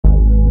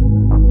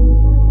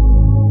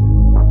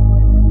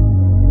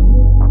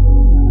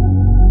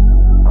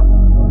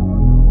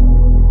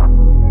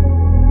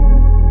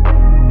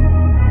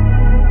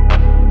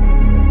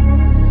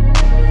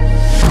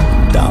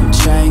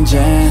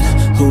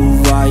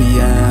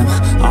am,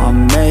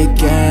 I'm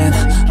making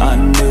a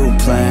new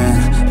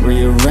plan,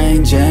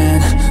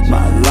 rearranging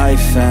my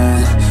life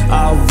and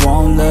I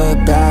won't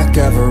look back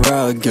ever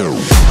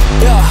again.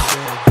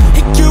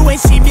 And you ain't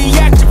see me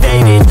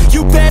activated.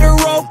 You better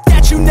hope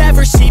that you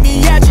never see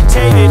me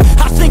agitated.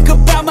 I think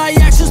about my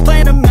actions,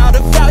 plan them out,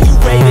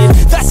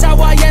 evaluated. That's how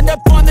I end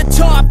up on the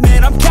top,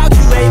 man, I'm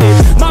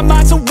calculated. My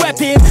mind's a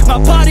weapon, my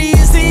body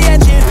is the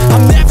engine.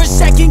 I'm never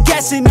second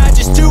guessing, I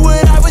just do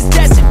what I was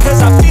destined.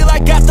 Cause I feel I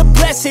got the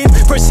blessing,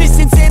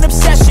 persistence and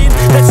obsession.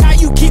 That's how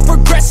you keep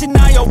progressing,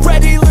 I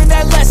already learned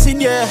that lesson,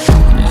 yeah.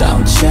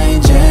 I'm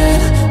changing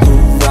who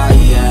I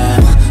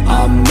am,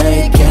 I'm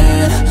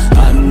making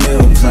a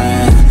new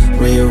plan,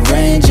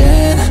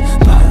 rearranging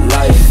my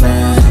life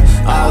and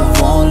I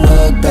won't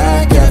look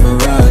back ever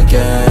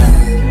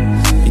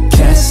again. You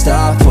can't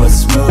stop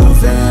what's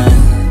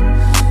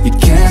moving, you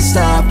can't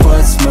stop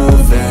what's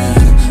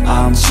moving.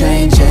 I'm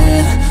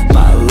changing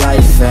my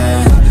life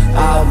and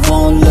I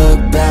won't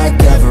look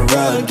back ever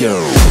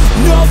again.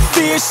 No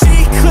fear,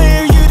 see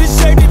clear, you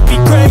deserve to be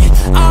great.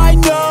 I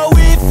know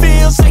it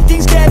feels like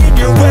things get in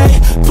your way.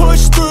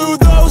 Push through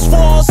those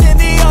walls and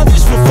the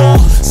others will fall.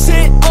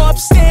 Sit up,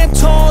 stand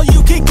tall,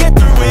 you can get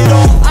through it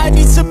all. I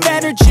need some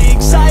energy,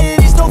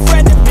 anxiety's no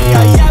friend to me.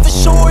 I have a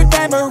short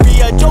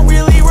memory, I don't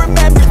really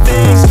remember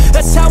things.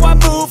 That's how I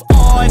move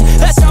on,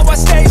 that's how I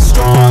stay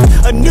strong.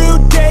 A new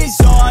day's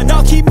on,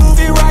 I'll keep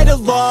moving right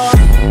along.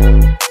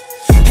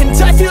 And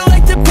I feel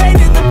like the pain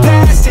in the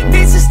past, it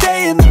needs to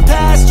stay in the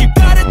past. You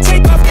gotta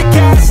take off the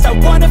cast. I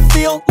wanna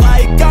feel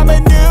like I'm a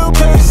new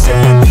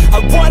person. I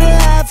wanna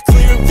have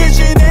clear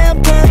vision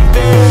and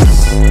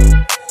purpose.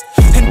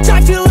 And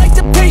I feel like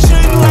the pain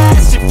shouldn't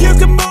last. If you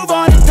can move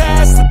on and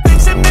past the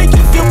things that make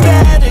you feel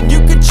bad, and you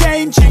can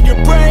change in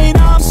your brain,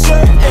 I'm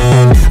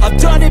certain. I've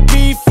done it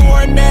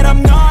before and man,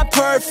 I'm not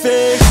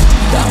perfect.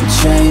 I'm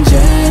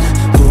changing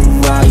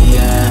who I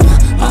am,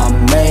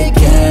 I'm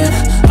making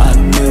a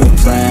new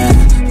plan,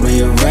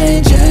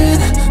 rearranging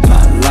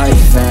my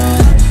life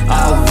and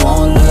I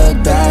won't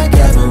look back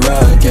ever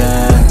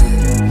again.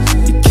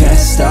 You can't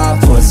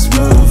stop what's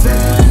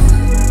moving,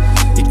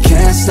 you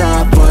can't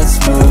stop what's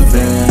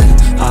moving.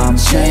 I'm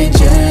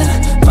changing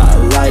my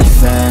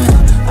life and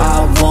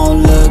I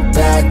won't look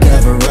back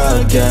ever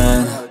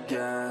again.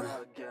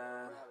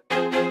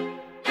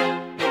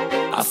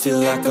 I feel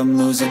like I'm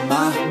losing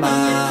my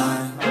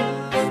mind.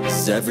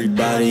 Is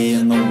everybody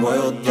in the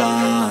world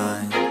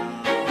blind?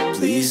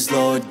 Please,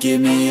 Lord, give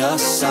me a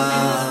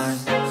sign,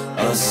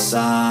 a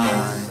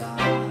sign.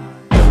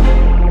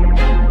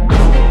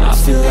 I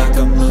feel like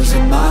I'm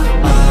losing my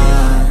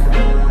mind.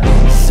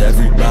 Is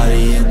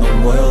everybody in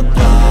the world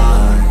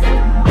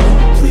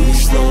blind?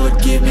 Please,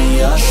 Lord, give me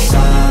a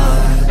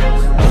sign,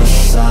 a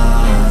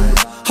sign.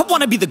 I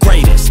wanna be the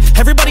greatest.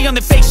 Everybody on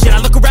the fake shit. I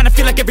look around and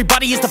feel like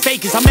everybody is the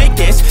fakest. I make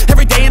this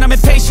every day and I'm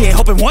impatient,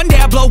 hoping one day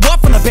I blow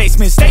up from the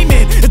basement.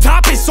 Statement, the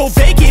top is so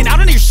vacant. I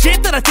don't hear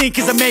shit that I think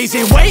is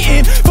amazing.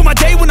 Waiting for my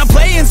day when I'm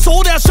playing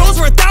sold out shows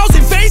for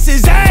 1,000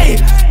 faces. Hey,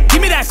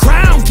 give me that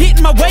crown, get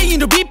in my way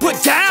and to be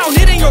put down.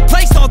 It ain't your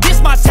place, all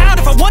this my town.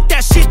 If I want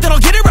that shit, then I'll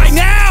get it right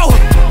now.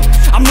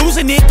 I'm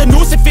losing it, the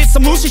noose it fits.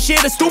 I'm losing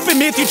shit, a stupid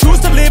myth. You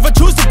choose to live or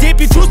choose to dip.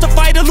 You choose to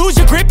fight or lose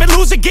your grip and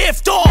lose a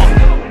gift.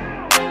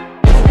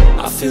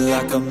 I feel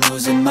like I'm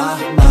losing my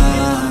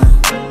mind.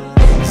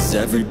 Is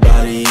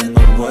everybody in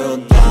the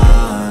world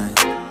blind?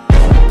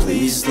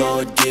 Please,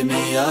 Lord, give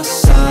me a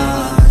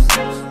sign,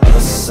 a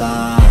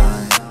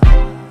sign.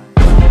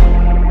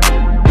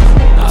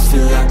 I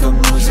feel like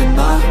I'm losing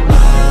my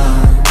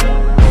mind.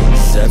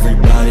 Is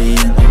everybody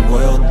in the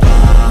world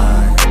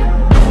blind?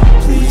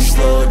 Please,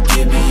 Lord,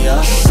 give me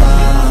a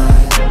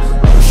sign,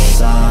 a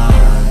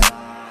sign.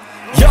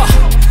 Yeah.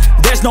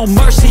 There's no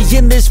mercy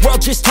in this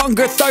world, just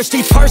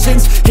hunger-thirsty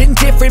persons in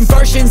different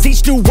versions.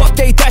 Each new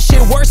update, that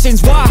shit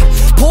worsens. Why?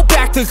 Pull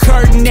back the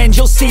curtain and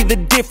you'll see the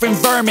different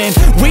vermin.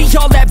 We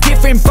all have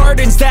different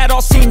burdens that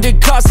all seem to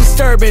cause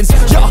disturbance.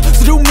 Yo,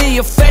 so do me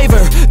a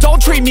favor,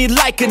 don't treat me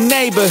like a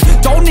neighbor.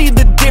 Don't need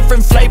the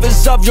different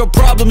flavors of your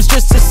problems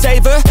just to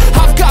savor.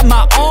 I've got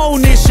my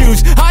own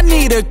issues, I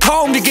need a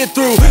comb to get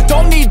through.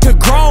 Don't need to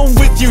groan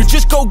with you,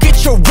 just go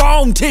get your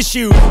own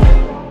tissue.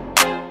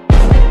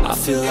 I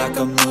feel like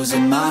I'm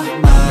losing my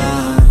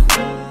mind.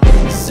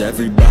 Is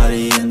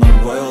everybody in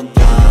the world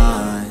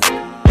blind?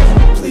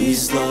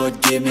 Please,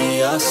 Lord, give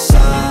me a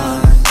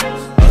sign,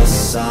 a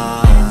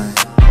sign.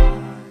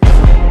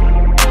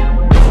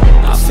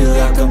 I feel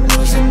like I'm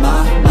losing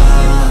my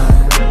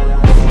mind.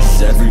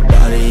 Is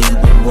everybody in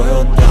the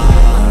world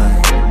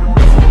blind?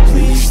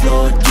 Please,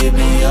 Lord, give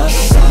me a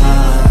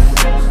sign,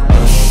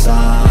 a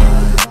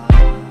sign.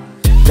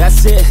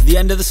 That's it, the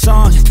end of the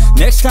song.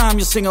 Next time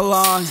you'll sing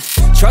along.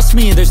 Trust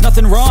me, there's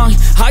nothing wrong.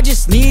 I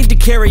just need to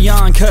carry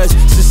on, cause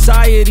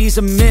society's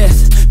a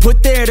myth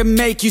put there to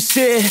make you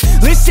sit.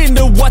 Listen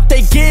to what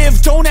they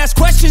give. Don't ask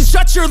questions,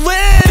 shut your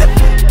lid.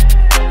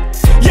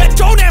 Yeah,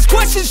 don't ask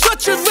questions,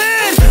 shut your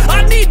lid.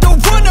 I need to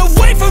run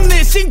away from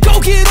this and go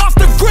get off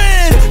the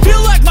grid.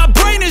 Feel like my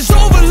brain is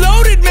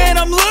overloaded, man,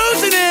 I'm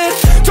losing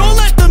it. Don't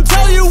let them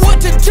tell you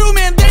what to do,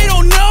 man, they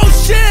don't know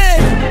shit.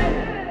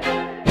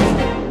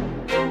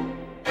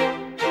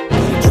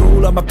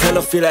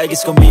 feel like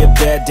it's gonna be a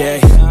bad day.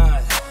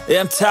 Yeah,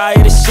 I'm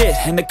tired of shit,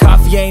 and the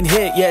coffee ain't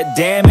hit yet.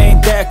 Damn,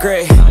 ain't that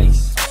great.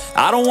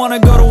 I don't wanna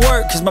go to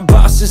work, cause my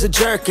boss is a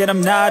jerk, and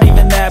I'm not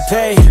even that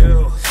paid.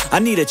 I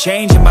need a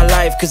change in my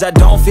life, cause I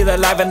don't feel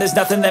alive, and there's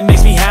nothing that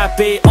makes me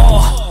happy.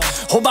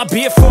 Hold my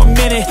beer for a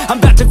minute, I'm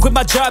about to quit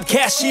my job,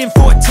 cash in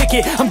for a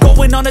ticket. I'm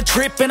going on a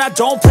trip and I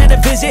don't plan to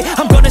visit.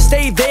 I'm gonna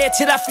stay there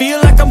till I feel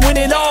like I'm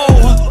winning,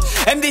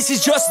 and this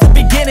is just the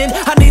beginning.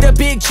 I need a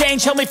big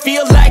change, help me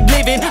feel like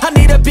living. I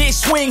need a big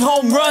swing,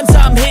 home runs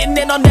I'm hitting,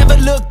 and I'll never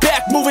look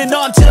back, moving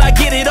on till I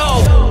get it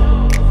all.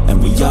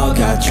 And we all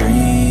got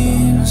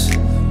dreams,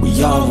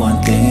 we all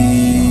want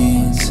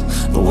things,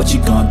 but what you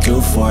gonna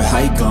do for it? How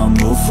you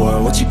gonna move for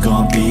it? What you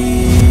gonna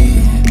be?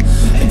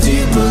 And do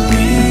you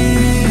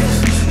believe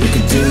you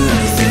can do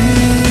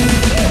anything?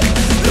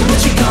 But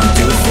what you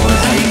gonna do for it?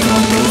 How you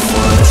gonna move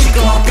for it? What you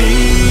gonna be?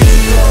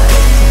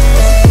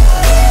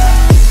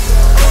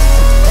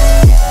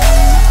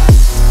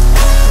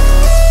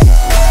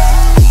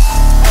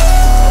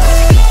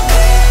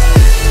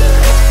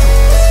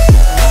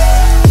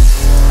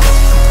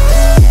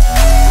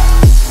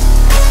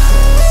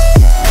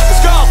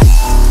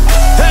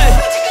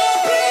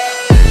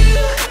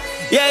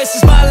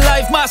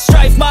 My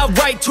strife, my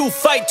right to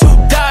fight, to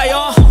die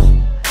on.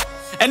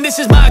 And this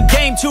is my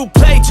game to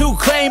play, to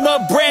claim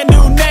a brand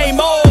new name,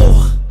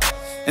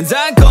 And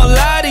I ain't gonna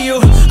lie to you,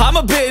 I'm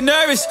a bit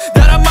nervous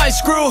that I might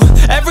screw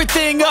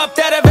everything up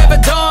that I've ever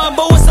done.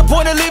 But what's the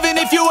point of living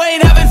if you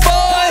ain't having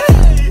fun?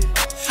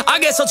 I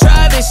guess I'll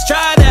try this,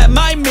 try that,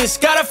 might miss,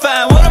 gotta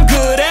find what I'm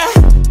good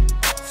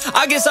at.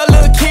 I guess I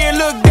look here,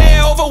 look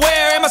there, over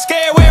where am I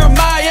scared, where am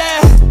I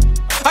at?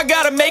 I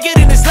gotta make it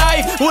in this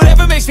life,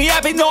 whatever makes me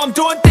happy, know I'm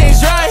doing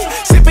things right.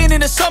 Sipping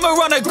in the summer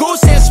on a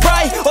Goose and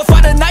Sprite, or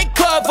find a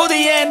nightclub for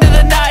the end of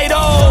the night,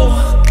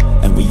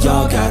 And we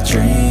all got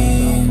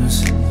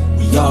dreams,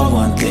 we all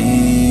want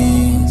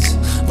things,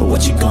 but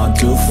what you gonna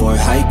do for it?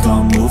 How you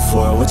gonna move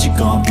for it? What you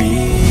gonna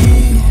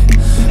be?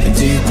 And do